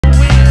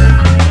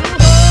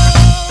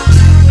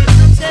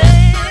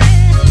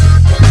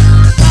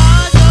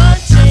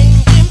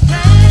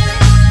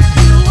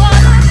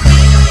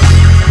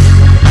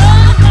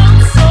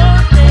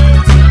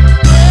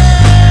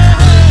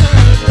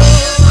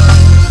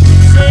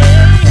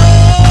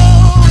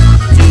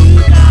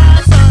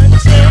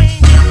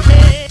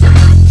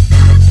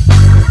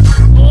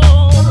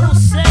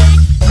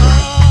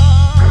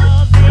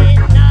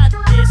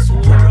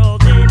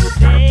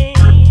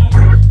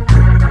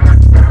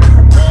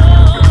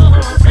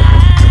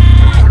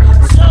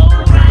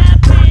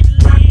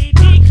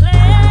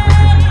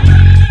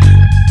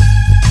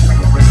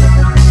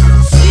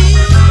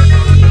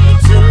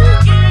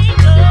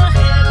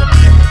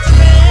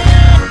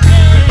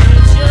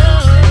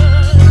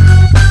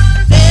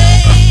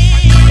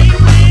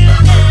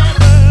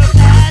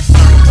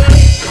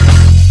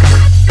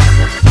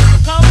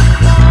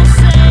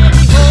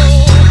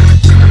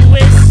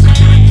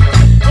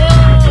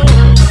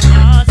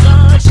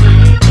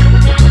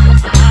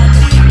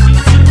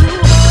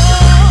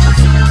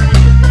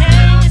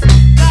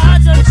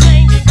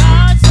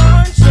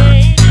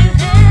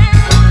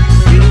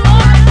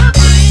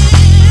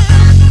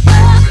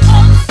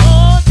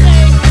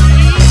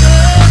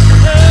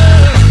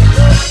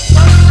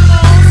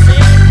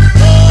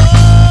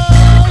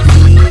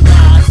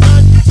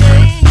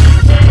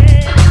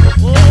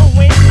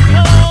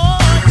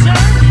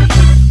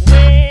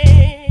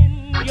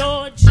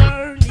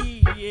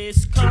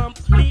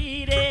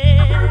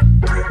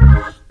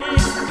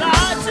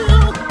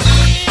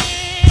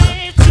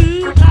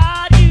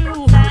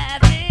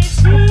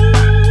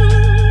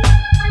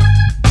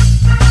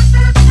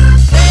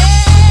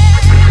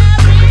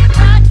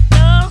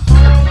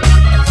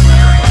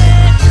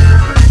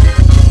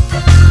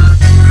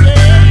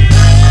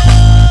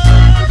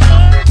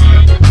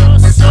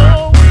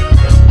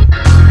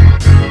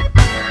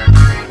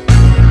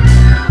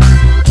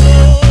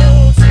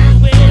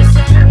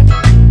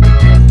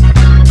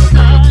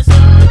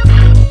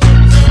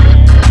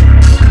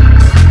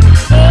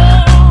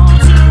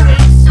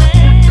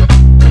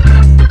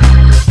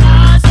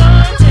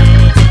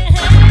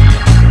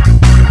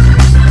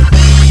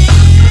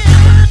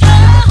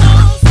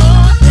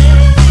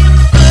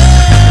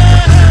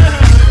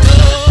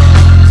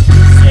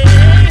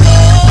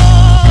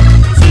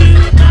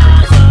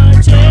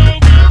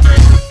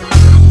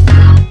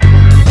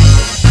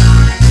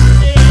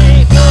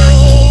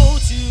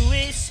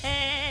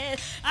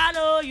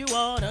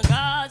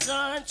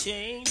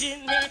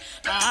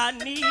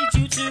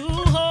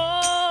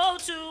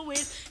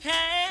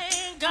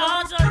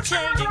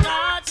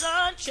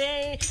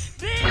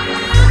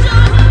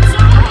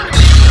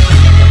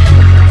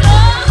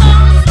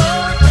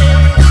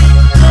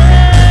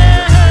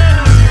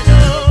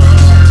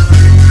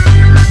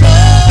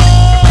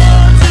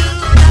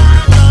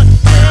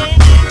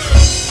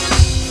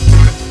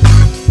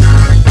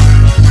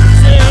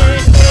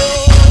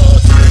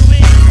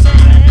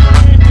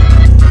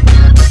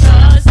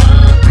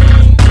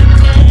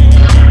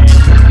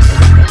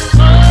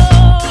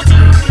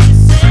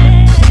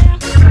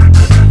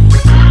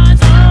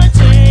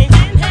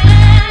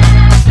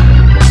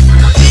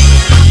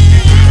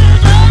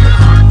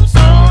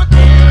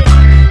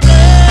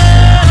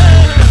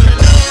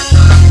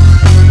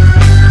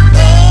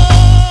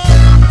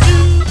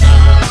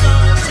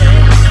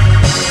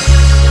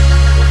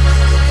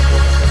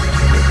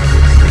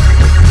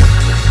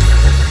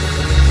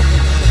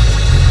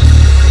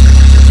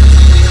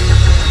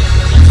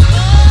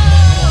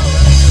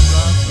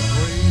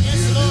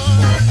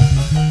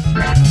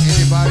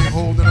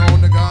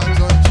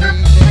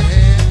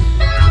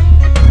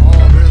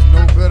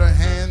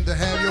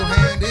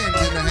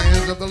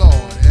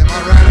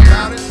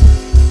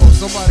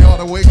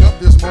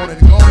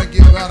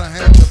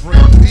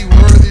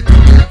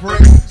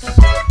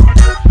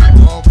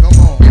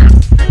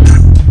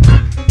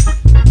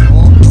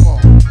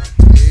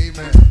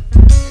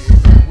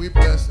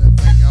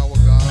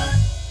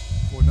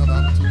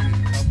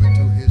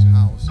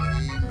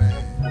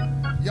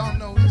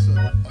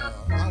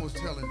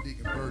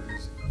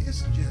Ferguson.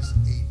 It's just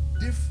a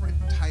different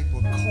type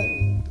of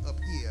cold up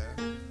here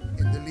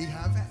in the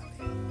Lehigh Valley.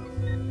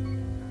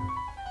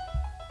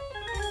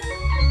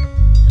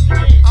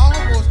 I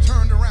almost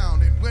turned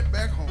around and went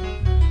back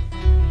home.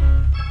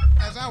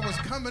 As I was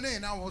coming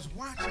in, I was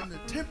watching the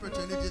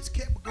temperature, and it just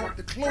kept going.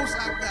 The closer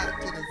I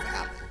got to the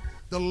valley,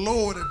 the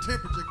lower the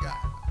temperature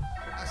got.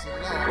 I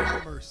said, Lord,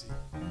 have mercy.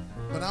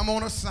 But I'm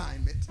on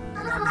assignment, and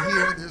I'm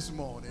here this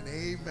morning.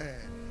 Amen.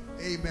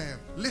 Amen.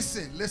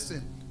 Listen.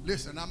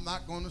 I'm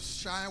not going to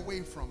shy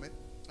away from it.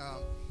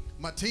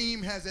 My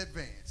team has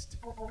advanced.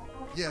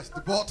 Yes,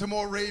 the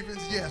Baltimore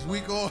Ravens, yes, we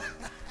go.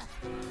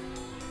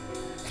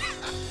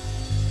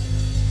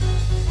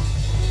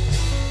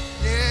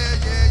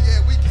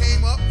 Yeah. We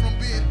came up from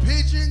being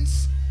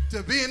pigeons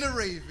to being the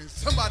Ravens.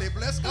 Somebody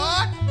bless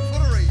God for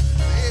the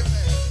Ravens.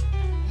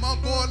 Amen. My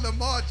boy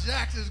Lamar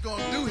Jackson's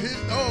going to do his,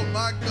 oh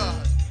my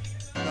God.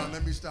 Now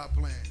let me stop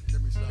playing.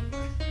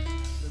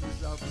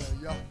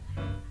 Y'all.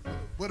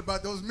 What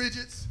about those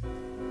midgets?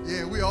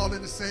 Yeah, we all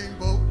in the same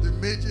boat. The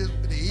midgets,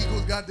 the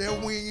Eagles got their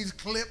wings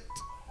clipped.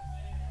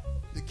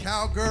 The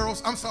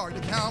Cowgirls,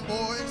 the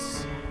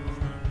Cowboys,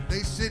 they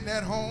sitting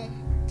at home.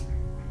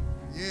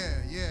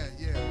 Yeah.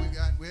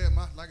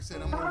 Like I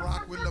said, I'm going to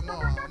rock with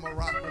Lamar.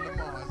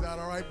 Is that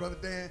all right, Brother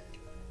Dan?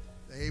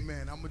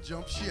 Amen. I'm going to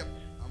jump ship.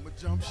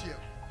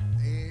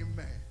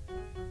 Amen.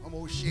 I'm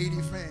a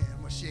shady fan.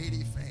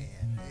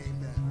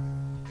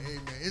 Amen.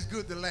 It's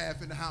good to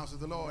laugh in the house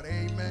of the Lord.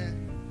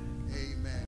 Amen.